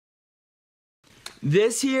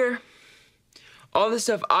This here, all the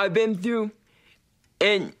stuff I've been through,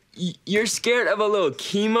 and you're scared of a little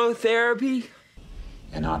chemotherapy?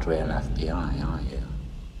 You're not real FBI, are you?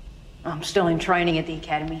 I'm still in training at the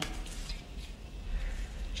academy.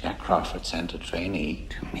 Jack Crawford sent a trainee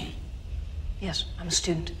to me. Yes, I'm a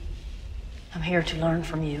student. I'm here to learn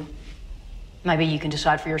from you. Maybe you can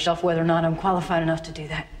decide for yourself whether or not I'm qualified enough to do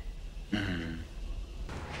that. Mm-hmm.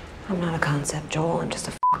 I'm not a concept, Joel. I'm just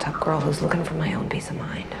a f***ed up girl who's looking for my own peace of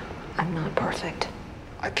mind. I'm not perfect.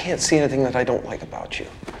 I can't see anything that I don't like about you.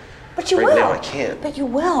 But you right will. Now I can't. But you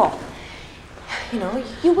will. You know,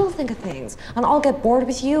 you will think of things. And I'll get bored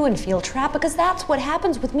with you and feel trapped because that's what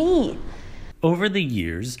happens with me. Over the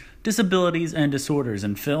years, disabilities and disorders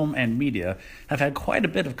in film and media have had quite a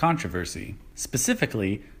bit of controversy,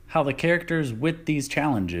 specifically how the characters with these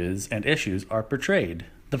challenges and issues are portrayed.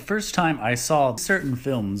 The first time I saw certain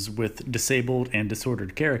films with disabled and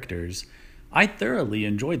disordered characters, I thoroughly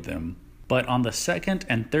enjoyed them. But on the second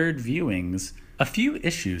and third viewings, a few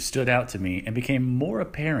issues stood out to me and became more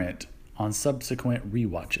apparent on subsequent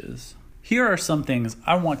rewatches. Here are some things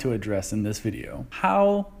I want to address in this video.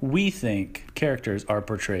 How we think characters are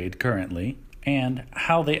portrayed currently, and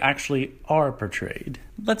how they actually are portrayed.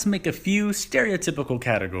 Let's make a few stereotypical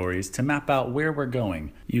categories to map out where we're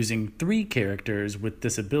going, using 3 characters with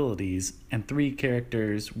disabilities and 3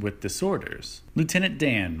 characters with disorders. Lieutenant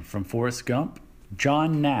Dan from Forrest Gump,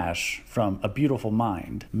 John Nash from A Beautiful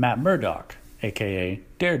Mind, Matt Murdock, aka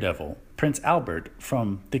Daredevil, Prince Albert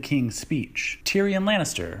from The King's Speech, Tyrion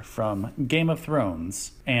Lannister from Game of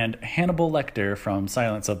Thrones, and Hannibal Lecter from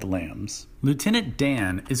Silence of the Lambs. Lieutenant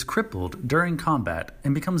Dan is crippled during combat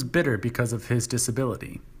and becomes bitter because of his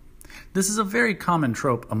disability. This is a very common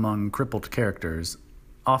trope among crippled characters,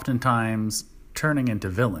 oftentimes turning into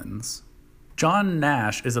villains. John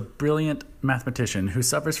Nash is a brilliant mathematician who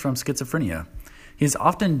suffers from schizophrenia. He is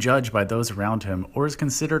often judged by those around him or is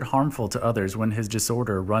considered harmful to others when his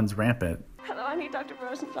disorder runs rampant. Hello, I need Dr.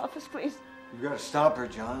 Rosen's office, please. You've got to stop her,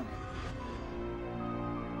 John.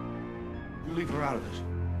 You leave her out of this.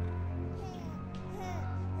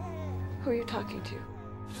 Who are you talking to?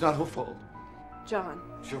 It's not her fault. John.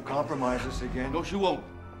 She'll compromise us again. No, she won't.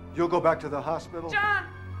 You'll go back to the hospital. John,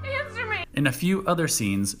 answer me! In a few other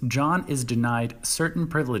scenes, John is denied certain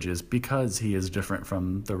privileges because he is different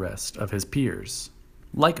from the rest of his peers.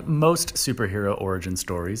 Like most superhero origin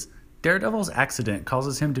stories, Daredevil's accident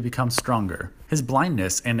causes him to become stronger. His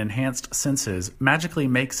blindness and enhanced senses magically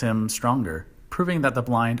makes him stronger, proving that the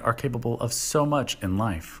blind are capable of so much in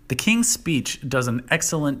life. The King's Speech does an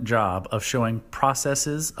excellent job of showing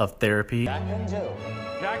processes of therapy. Jack and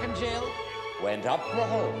Jill went up the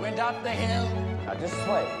hill. Went up the hill. Now just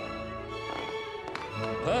sway.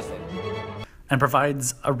 Perfect. And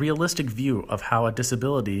provides a realistic view of how a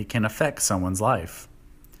disability can affect someone's life.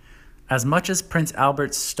 As much as Prince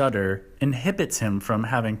Albert's stutter inhibits him from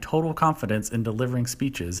having total confidence in delivering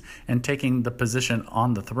speeches and taking the position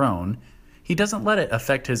on the throne, he doesn't let it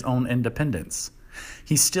affect his own independence.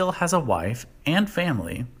 He still has a wife and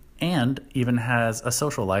family, and even has a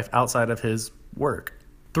social life outside of his work.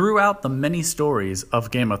 Throughout the many stories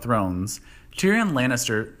of Game of Thrones, Tyrion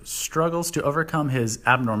Lannister struggles to overcome his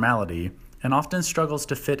abnormality and often struggles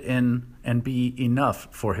to fit in and be enough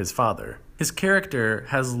for his father. His character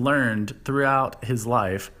has learned throughout his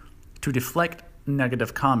life to deflect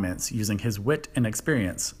negative comments using his wit and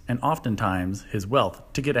experience, and oftentimes his wealth,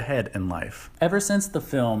 to get ahead in life. Ever since the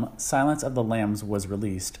film Silence of the Lambs was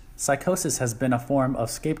released, psychosis has been a form of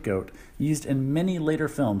scapegoat used in many later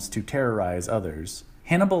films to terrorize others.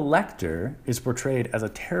 Hannibal Lecter is portrayed as a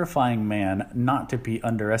terrifying man not to be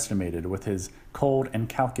underestimated with his cold and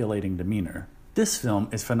calculating demeanor. This film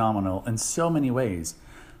is phenomenal in so many ways,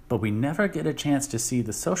 but we never get a chance to see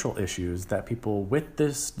the social issues that people with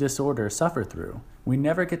this disorder suffer through. We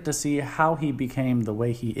never get to see how he became the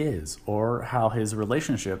way he is, or how his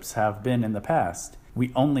relationships have been in the past.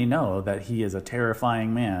 We only know that he is a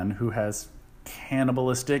terrifying man who has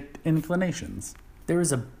cannibalistic inclinations. There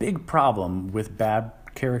is a big problem with bad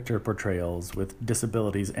character portrayals with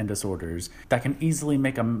disabilities and disorders that can easily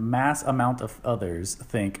make a mass amount of others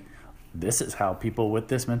think, this is how people with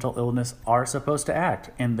this mental illness are supposed to act,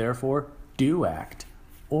 and therefore do act.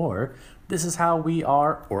 Or, this is how we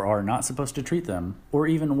are or are not supposed to treat them. Or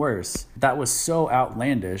even worse, that was so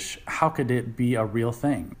outlandish, how could it be a real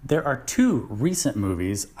thing? There are 2 recent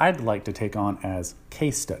movies I'd like to take on as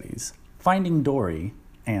case studies: Finding Dory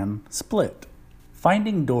and Split.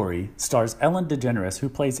 Finding Dory stars Ellen DeGeneres, who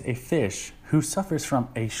plays a fish who suffers from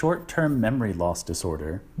a short-term memory loss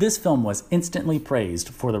disorder. This film was instantly praised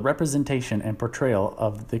for the representation and portrayal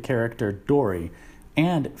of the character Dory,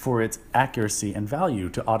 and for its accuracy and value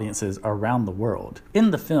to audiences around the world.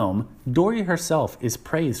 In the film, Dory herself is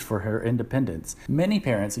praised for her independence. Many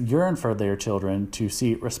parents yearn for their children to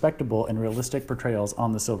see respectable and realistic portrayals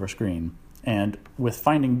on the silver screen, and with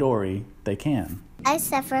Finding Dory, they can. I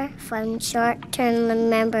suffer from short-term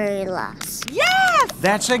memory loss. Yes!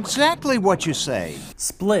 That's exactly what you say.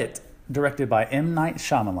 Split, directed by M. Night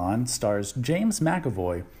Shyamalan, stars James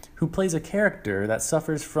McAvoy, who plays a character that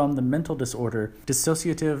suffers from the mental disorder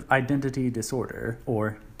Dissociative Identity Disorder,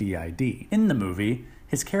 or DID. In the movie,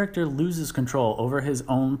 his character loses control over his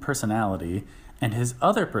own personality, and his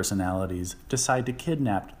other personalities decide to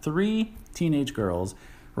kidnap 3 teenage girls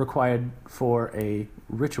required for a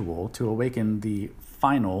ritual to awaken the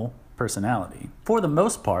final personality. For the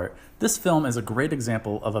most part, this film is a great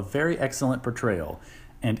example of a very excellent portrayal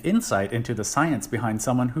and insight into the science behind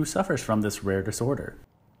someone who suffers from this rare disorder.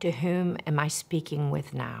 To whom am I speaking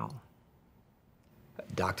with now?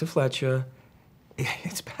 Dr. Fletcher,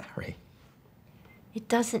 it's Barry. It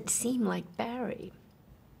doesn't seem like Barry.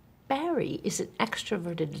 Barry is an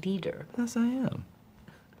extroverted leader. Yes, I am.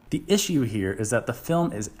 The issue here is that the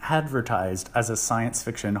film is advertised as a science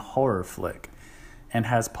fiction horror flick and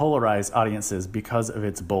has polarized audiences because of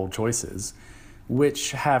its bold choices,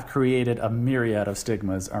 which have created a myriad of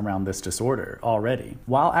stigmas around this disorder already.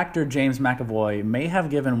 While actor James McAvoy may have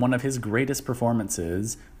given one of his greatest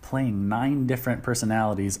performances, playing 9 different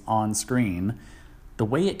personalities on screen, the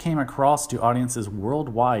way it came across to audiences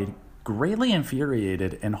worldwide greatly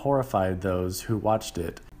infuriated and horrified those who watched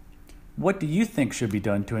it. What do you think should be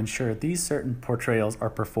done to ensure these certain portrayals are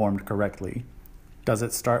performed correctly? Does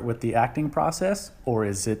it start with the acting process, or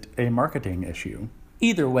is it a marketing issue?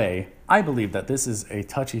 Either way, I believe that this is a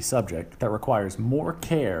touchy subject that requires more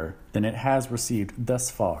care than it has received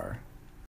thus far.